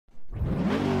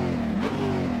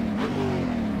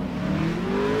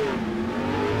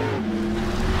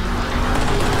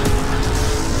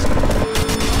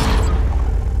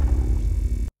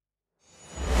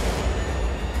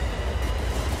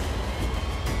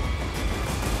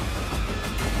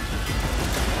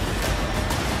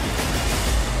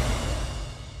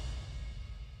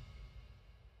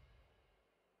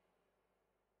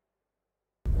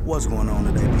What's going on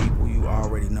today, people? You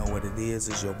already know what it is.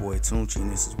 It's your boy Tunchi,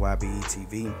 and this is YBE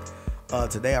TV.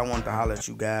 Today I wanted to holler at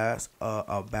you guys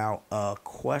about a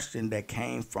question that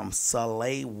came from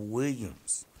Saleh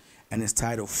Williams, and it's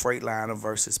titled Freightliner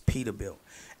versus Peterbilt.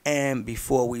 And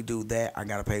before we do that, I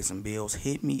gotta pay some bills.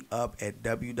 Hit me up at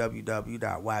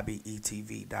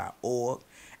www.ybetv.org,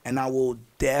 and I will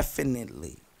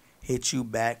definitely hit you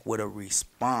back with a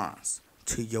response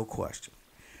to your question.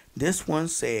 This one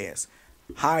says,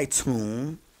 "Hi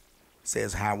Tune,"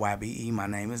 says, "Hi YBE. My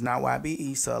name is not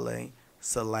YBE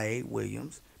Saleh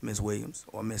Williams, Miss Williams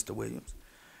or Mr. Williams.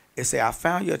 It say, I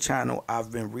found your channel.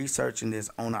 I've been researching this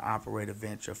owner-operator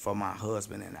venture for my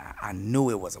husband, and I knew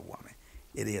it was a woman.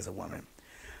 It is a woman.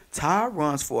 Ty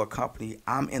runs for a company.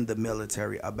 I'm in the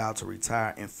military, about to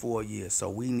retire in 4 years, so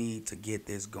we need to get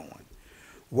this going.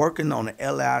 Working on an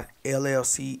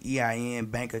L.L.C, E.I.N,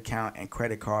 bank account, and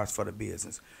credit cards for the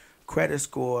business. Credit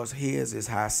scores, his is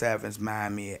high 7s,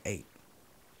 mine mid-8.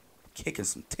 Kicking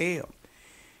some tail.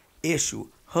 Issue,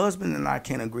 husband and I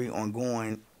can't agree on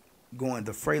going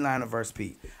the Freightliner versus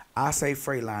Pete. I say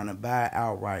Freightliner, buy it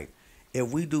outright.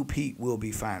 If we do Pete, we'll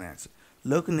be financed.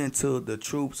 Looking into the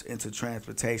troops into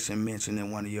transportation mentioned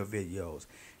in one of your videos.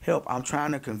 Help, I'm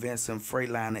trying to convince him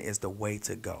Freightliner is the way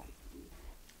to go."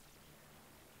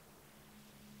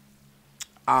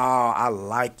 Oh, I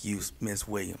like you, Miss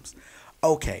Williams.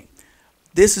 Okay,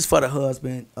 this is for the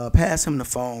husband. Pass him the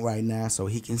phone right now so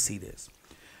he can see this.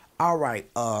 All right,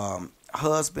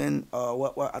 husband.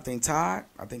 What? I think Todd.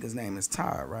 I think his name is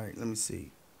Todd, right? Let me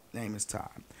see. Name is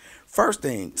Todd. First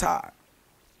thing, Todd.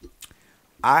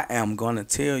 I am gonna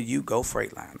tell you go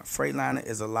Freightliner. Freightliner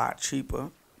is a lot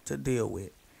cheaper to deal with,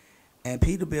 and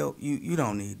Peterbilt, you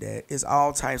don't need that. It's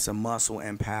all types of muscle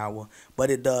and power,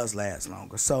 but it does last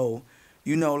longer. So,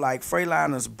 you know, like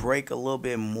Freightliners break a little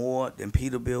bit more than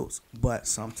Peterbilts, but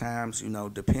sometimes, you know,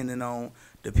 depending on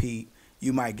the Pete,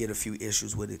 you might get a few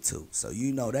issues with it too. So,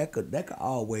 you know, that could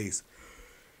always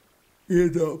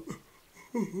end up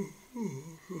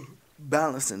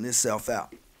balancing itself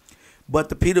out. But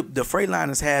the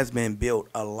Freightliners has been built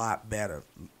a lot better.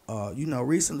 You know,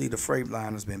 recently the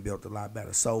Freightliners been built a lot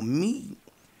better. So me,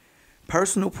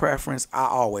 personal preference, I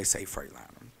always say Freightliner.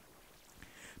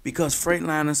 Because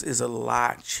Freightliners is a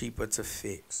lot cheaper to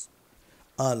fix.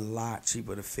 A lot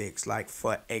cheaper to fix. Like,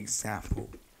 for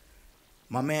example,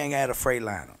 my man had a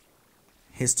Freightliner.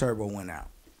 His turbo went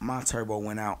out. My turbo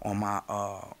went out on my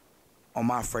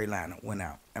Freightliner went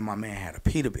out. And my man had a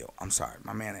Peterbilt. I'm sorry,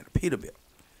 my man had a Peterbilt.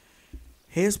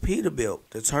 His Peterbilt,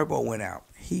 the turbo went out.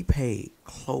 He paid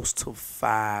close to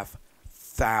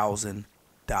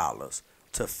 $5,000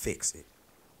 to fix it.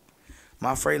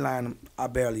 My Freightliner, I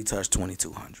barely touched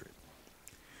 $2,200.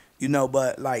 You know,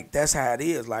 but like that's how it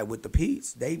is. Like with the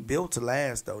Pete's, they built to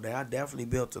last though. They are definitely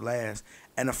built to last.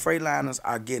 And the Freightliners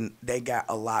they got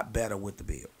a lot better with the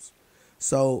builds.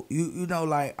 So you know,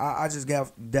 like I just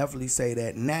definitely say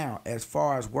that. Now, as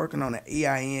far as working on an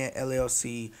E.I.N,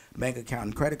 L.L.C, bank account,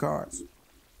 and credit cards,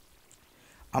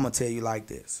 I'm gonna tell you like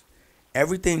this.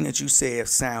 Everything that you said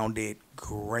sounded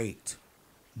great,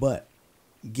 but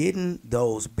getting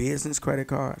those business credit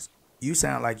cards, you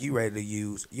sound like you ready to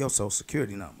use your social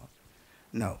security number.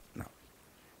 No.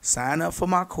 Sign up for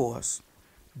my course,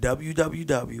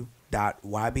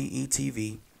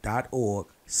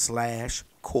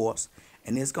 www.ybetv.org/course,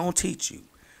 and it's going to teach you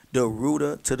the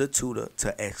rooter to the tutor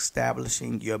to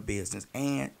establishing your business,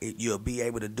 and you'll be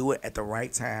able to do it at the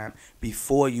right time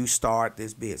before you start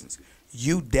this business.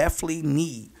 You definitely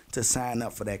need to sign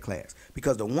up for that class,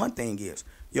 because the one thing is,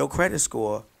 your credit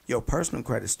score, your personal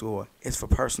credit score, is for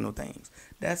personal things.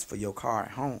 That's for your car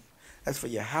at home. That's for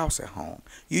your house at home.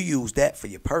 You use that for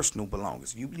your personal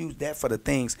belongings. You use that for the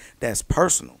things that's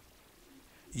personal.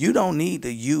 You don't need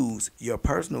to use your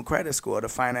personal credit score to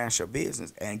finance your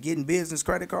business. And getting business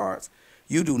credit cards,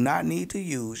 you do not need to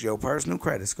use your personal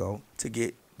credit score to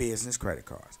get business credit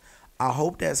cards. I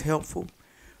hope that's helpful,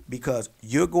 because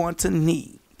you're going to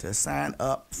need to sign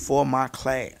up for my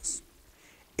class.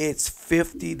 It's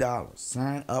 $50.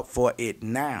 Sign up for it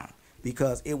now,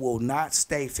 because it will not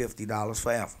stay $50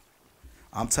 forever.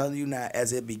 I'm telling you now,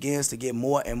 as it begins to get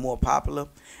more and more popular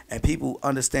and people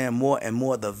understand more and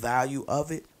more the value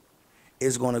of it,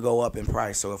 it's going to go up in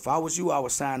price. So if I was you, I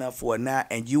would sign up for it now,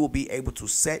 and you will be able to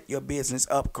set your business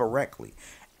up correctly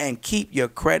and keep your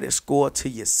credit score to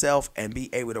yourself and be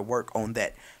able to work on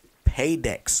that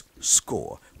Paydex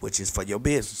score, which is for your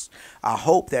business. I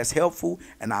hope that's helpful,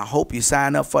 and I hope you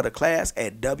sign up for the class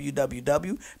at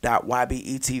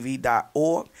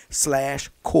www.ybetv.org/course,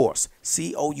 COURSE.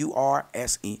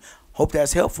 Hope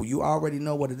that's helpful. You already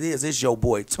know what it is. It's your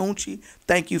boy Tunchi.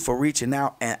 Thank you for reaching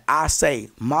out. And I say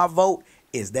my vote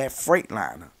is that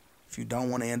Freightliner. If you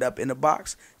don't want to end up in the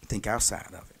box, think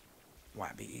outside of it.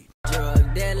 YBE.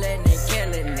 Drug dealing and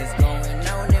killing is going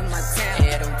on in my town.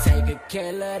 It don't take a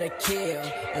killer to kill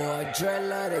or a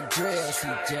driller to drill. See,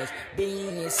 just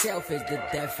being yourself is the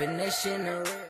definition of real.